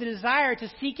giving you the desire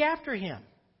to seek after Him.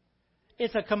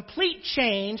 It's a complete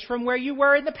change from where you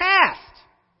were in the past.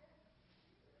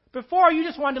 Before, you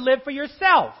just wanted to live for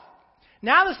yourself.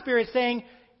 Now the Spirit's saying,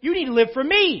 you need to live for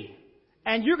me.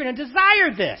 And you're going to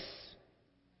desire this.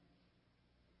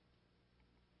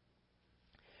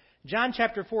 John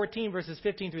chapter 14, verses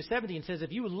 15 through 17 says,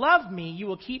 "If you love me, you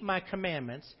will keep my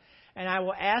commandments, and I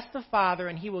will ask the Father,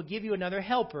 and he will give you another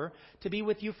helper to be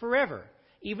with you forever,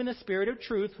 even the Spirit of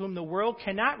truth, whom the world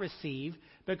cannot receive,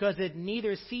 because it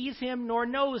neither sees him nor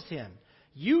knows him.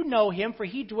 You know him, for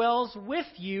he dwells with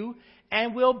you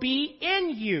and will be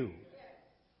in you."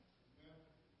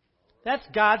 That's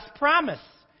God's promise.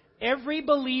 Every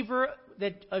believer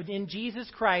that in Jesus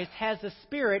Christ has the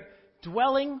Spirit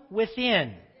dwelling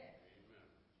within.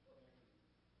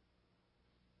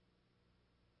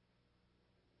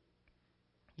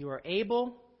 You are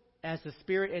able as the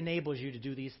Spirit enables you to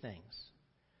do these things.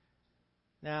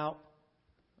 Now,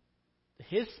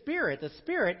 His Spirit,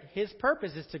 His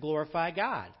purpose is to glorify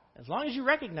God. As long as you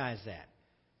recognize that.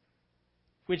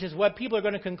 Which is what people are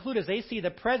going to conclude as they see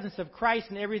the presence of Christ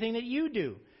in everything that you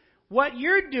do. What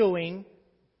you're doing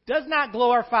does not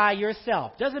glorify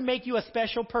yourself. Doesn't make you a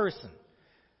special person.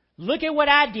 Look at what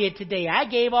I did today. I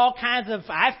gave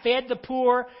I fed the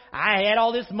poor. I had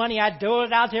all this money. I doled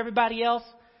it out to everybody else.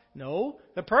 No,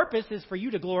 the purpose is for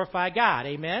you to glorify God.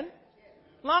 Amen?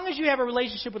 As long as you have a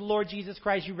relationship with the Lord Jesus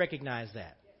Christ, you recognize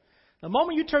that. The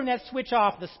moment you turn that switch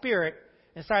off, the Spirit,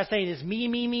 and start saying it's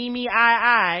me,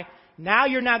 I, now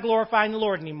you're not glorifying the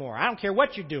Lord anymore. I don't care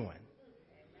what you're doing.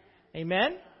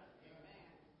 Amen?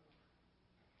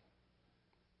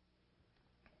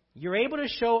 You're able to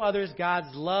show others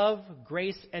God's love,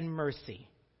 grace, and mercy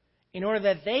in order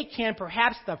that they can,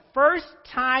 perhaps the first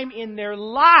time in their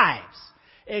lives,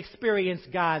 experience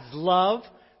God's love,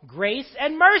 grace,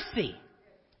 and mercy.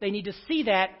 They need to see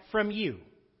that from you.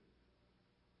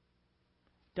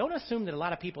 Don't assume that a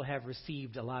lot of people have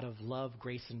received a lot of love,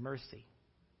 grace, and mercy.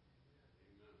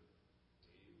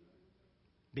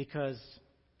 Because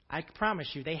I promise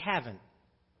you, they haven't.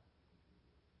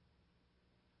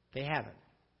 They haven't.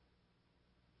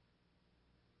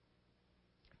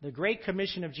 The Great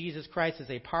Commission of Jesus Christ is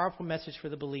a powerful message for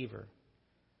the believer.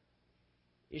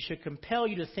 It should compel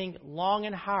you to think long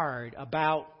and hard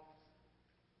about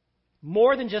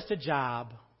more than just a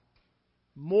job,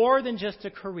 more than just a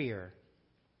career.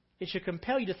 It should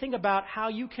compel you to think about how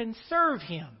you can serve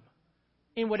Him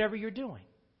in whatever you're doing.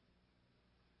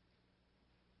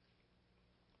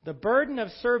 The burden of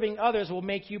serving others will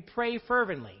make you pray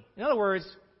fervently. In other words,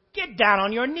 get down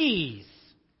on your knees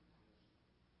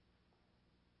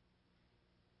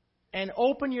and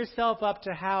open yourself up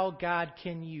to how God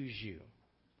can use you.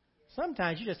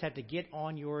 Sometimes you just have to get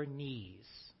on your knees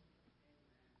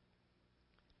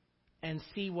and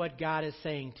see what God is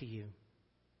saying to you.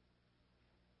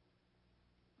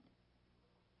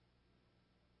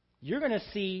 You're going to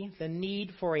see the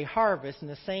need for a harvest in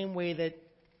the same way that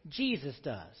Jesus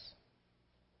does.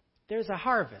 There's a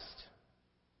harvest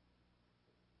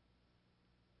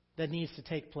that needs to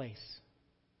take place.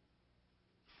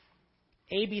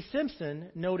 A.B. Simpson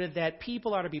noted that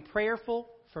people are to be prayerful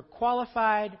for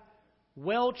qualified,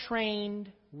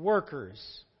 well-trained workers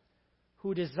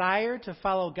who desire to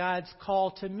follow God's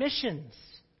call to missions,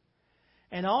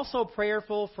 and also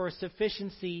prayerful for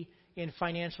sufficiency in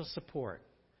financial support.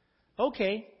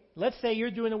 Okay, let's say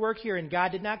you're doing the work here and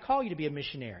God did not call you to be a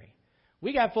missionary.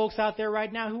 We got folks out there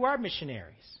right now who are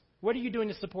missionaries. What are you doing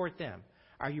to support them?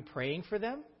 Are you praying for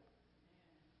them?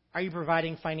 Are you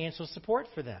providing financial support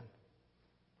for them?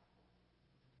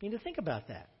 You need to think about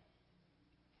that.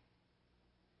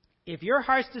 If your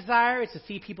heart's desire is to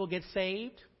see people get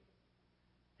saved,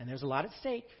 and there's a lot at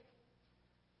stake,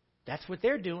 that's what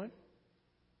they're doing.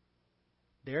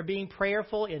 They're being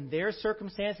prayerful in their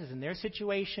circumstances, in their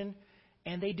situation,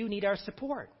 and they do need our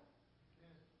support.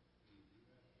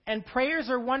 And prayers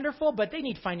are wonderful, but they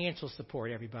need financial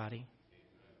support, everybody.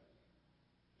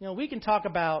 You know, we can talk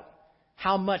about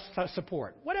how much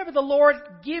support. Whatever the Lord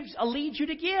leads you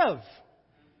to give.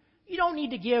 You don't need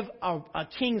to give a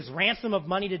king's ransom of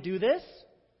money to do this.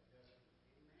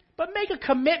 But make a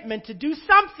commitment to do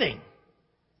something.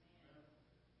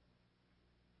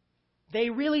 They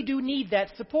really do need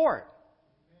that support.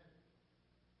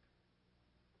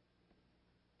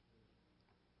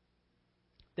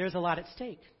 There's a lot at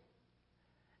stake,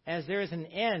 as there is an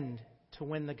end to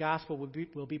when the gospel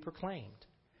will be proclaimed.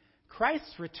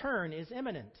 Christ's return is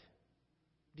imminent.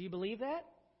 Do you believe that?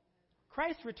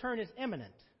 Christ's return is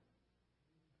imminent.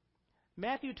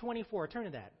 Matthew 24, turn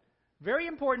to that. Very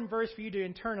important verse for you to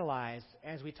internalize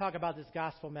as we talk about this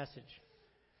gospel message.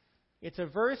 It's a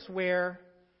verse where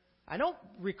I don't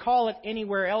recall it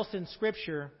anywhere else in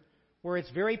Scripture where it's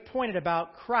very pointed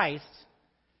about Christ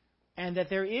and that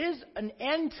there is an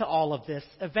end to all of this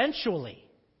eventually.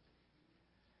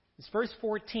 It's verse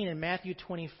 14 in Matthew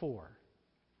 24.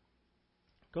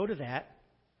 Go to that.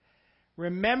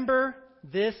 Remember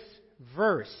this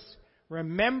verse.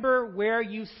 Remember where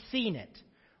you've seen it.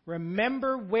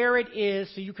 Remember where it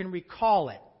is so you can recall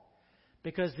it.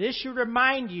 Because this should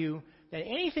remind you that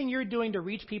anything you're doing to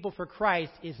reach people for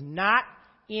Christ is not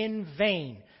in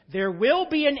vain. There will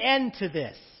be an end to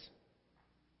this.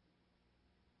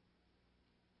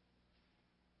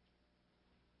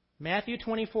 Matthew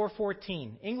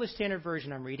 24:14, English Standard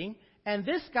Version I'm reading. And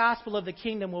this gospel of the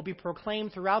kingdom will be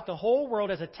proclaimed throughout the whole world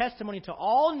as a testimony to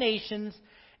all nations,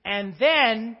 and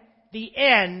then the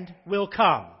end will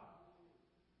come.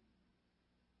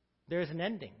 There's an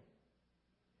ending.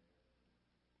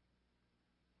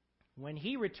 When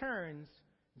he returns,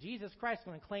 Jesus Christ is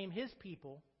going to claim his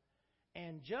people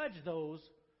and judge those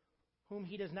whom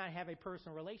he does not have a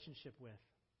personal relationship with.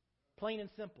 Plain and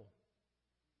simple.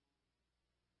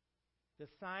 The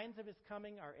signs of his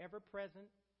coming are ever present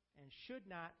and should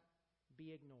not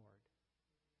be ignored.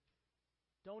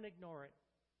 Don't ignore it.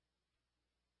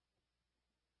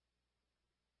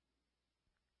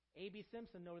 A.B.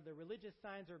 Simpson noted the religious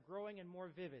signs are growing and more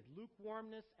vivid.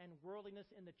 Lukewarmness and worldliness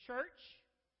in the church.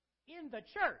 In the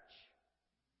church.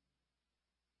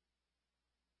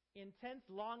 Intense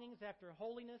longings after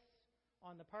holiness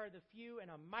on the part of the few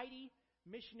and a mighty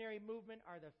missionary movement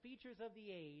are the features of the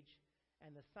age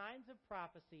and the signs of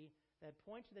prophecy that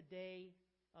point to the day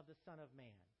of the Son of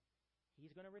Man.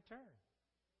 He's going to return.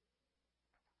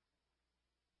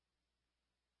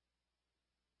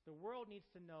 The world needs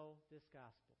to know this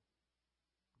gospel.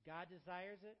 God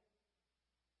desires it,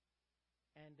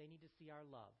 and they need to see our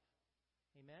love.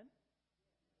 Amen?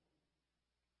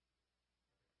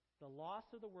 The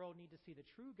lost of the world need to see the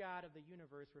true God of the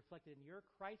universe reflected in your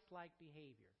Christ-like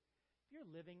behavior. If you're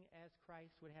living as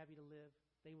Christ would have you to live,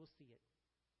 they will see it.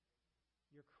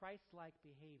 Your Christ-like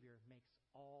behavior makes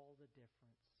all the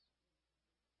difference.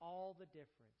 All the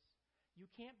difference. You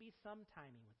can't be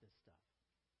sometiming with this stuff.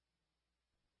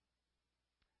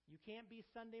 You can't be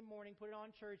Sunday morning, put it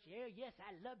on church, yeah, yes,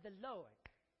 I love the Lord.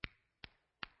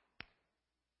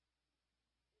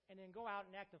 And then go out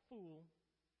and act a fool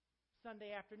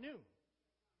Sunday afternoon.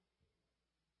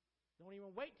 Don't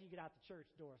even wait till you get out the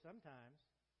church door sometimes.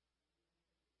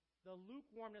 The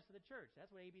lukewarmness of the church.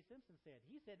 That's what A.B. Simpson said.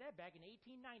 He said that back in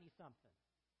 1890-something.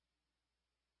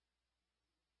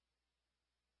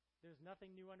 There's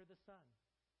nothing new under the sun.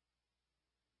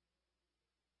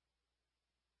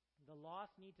 The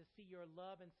lost need to see your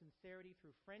love and sincerity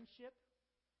through friendship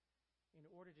in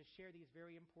order to share these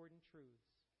very important truths.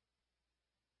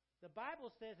 The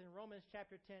Bible says in Romans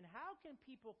chapter 10, how can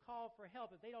people call for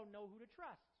help if they don't know who to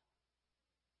trust?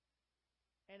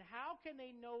 And how can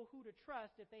they know who to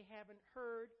trust if they haven't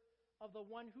heard of the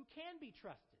one who can be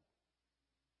trusted?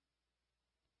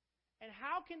 And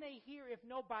how can they hear if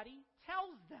nobody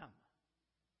tells them?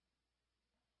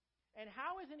 And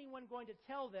how is anyone going to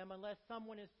tell them unless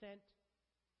someone is sent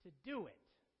to do it?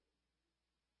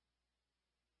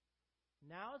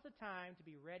 Now is the time to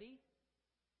be ready,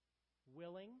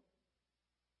 willing,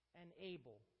 and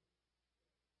able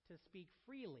to speak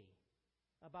freely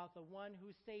about the one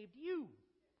who saved you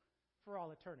for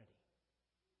all eternity.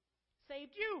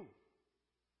 Saved you.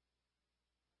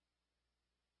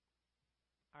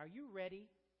 Are you ready,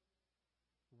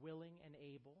 willing, and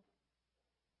able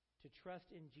to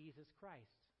trust in Jesus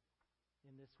Christ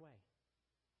in this way?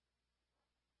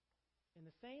 In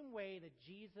the same way that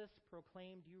Jesus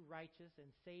proclaimed you righteous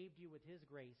and saved you with his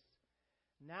grace,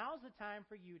 now's the time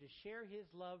for you to share his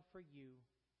love for you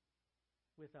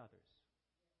with others.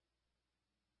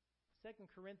 2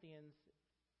 Corinthians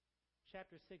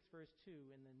chapter 6, verse 2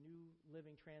 in the New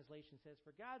Living Translation says,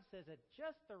 for God says at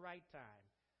just the right time,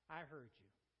 I heard you.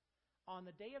 On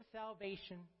the day of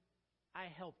salvation, I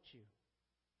helped you.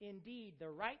 Indeed,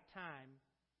 the right time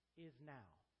is now.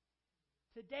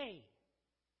 Today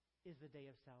is the day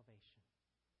of salvation.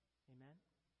 Amen?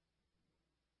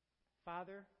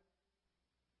 Father,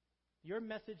 your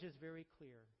message is very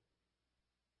clear.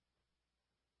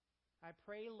 I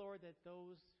pray, Lord, that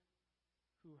those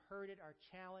who heard it are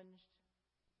challenged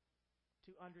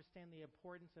to understand the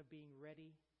importance of being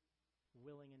ready,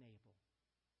 willing, and able.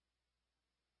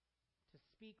 To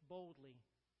speak boldly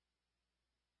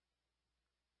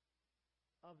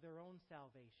of their own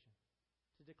salvation,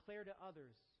 to declare to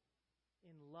others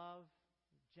in love,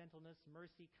 gentleness,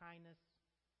 mercy, kindness,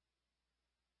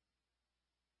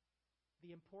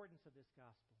 the importance of this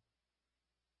gospel.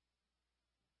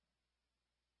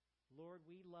 Lord,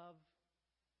 we love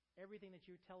everything that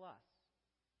you tell us.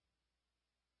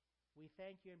 We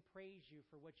thank you and praise you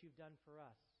for what you've done for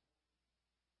us.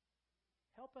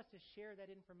 Help us to share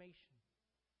that information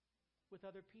with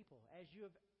other people as you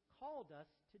have called us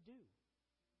to do.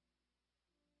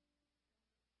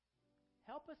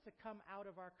 Help us to come out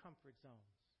of our comfort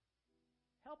zones.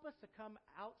 Help us to come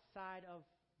outside of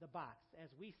the box as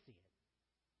we see it.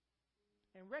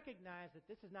 And recognize that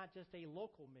this is not just a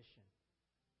local mission.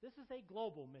 This is a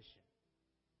global mission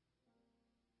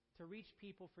to reach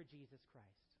people for Jesus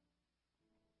Christ.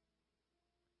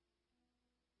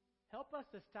 Help us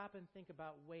to stop and think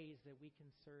about ways that we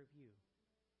can serve you.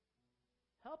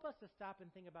 Help us to stop and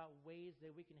think about ways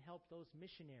that we can help those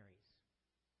missionaries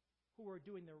who are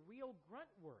doing the real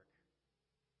grunt work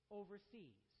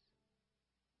overseas,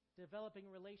 developing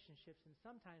relationships in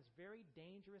sometimes very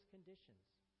dangerous conditions.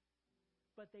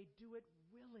 But they do it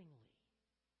willingly.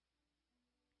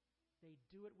 They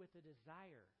do it with a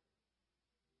desire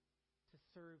to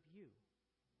serve you.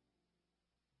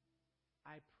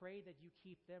 I pray that you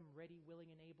keep them ready, willing,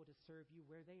 and able to serve you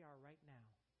where they are right now.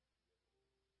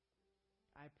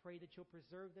 I pray that you'll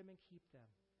preserve them and keep them.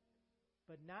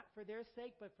 But not for their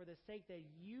sake, but for the sake that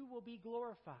you will be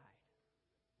glorified.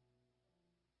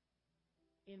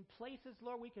 In places,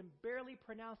 Lord, we can barely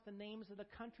pronounce the names of the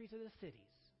countries or the cities.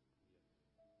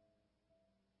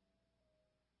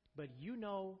 But you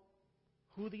know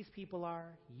who these people are.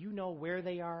 You know where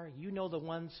they are. You know the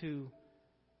ones who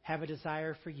have a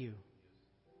desire for you.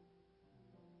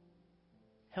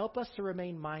 Help us to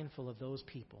remain mindful of those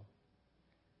people.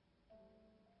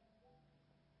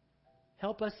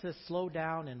 Help us to slow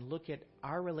down and look at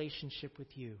our relationship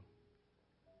with you,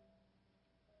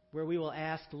 where we will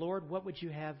ask, Lord, what would you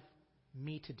have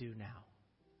me to do now?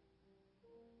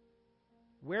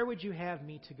 Where would you have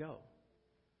me to go?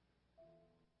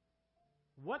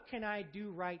 What can I do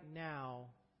right now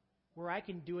where I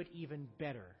can do it even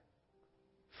better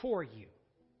for you?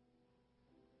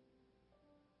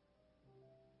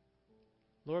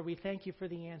 Lord, we thank you for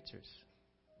the answers.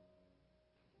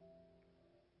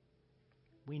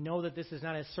 We know that this is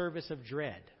not a service of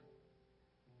dread,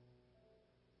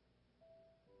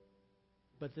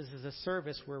 but this is a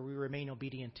service where we remain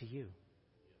obedient to you.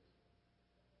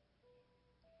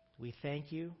 We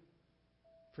thank you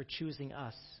for choosing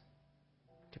us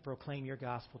to proclaim your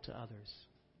gospel to others.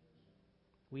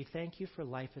 We thank you for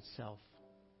life itself.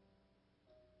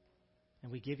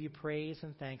 And we give you praise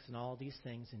and thanks in all these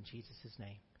things in Jesus'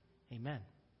 name. Amen.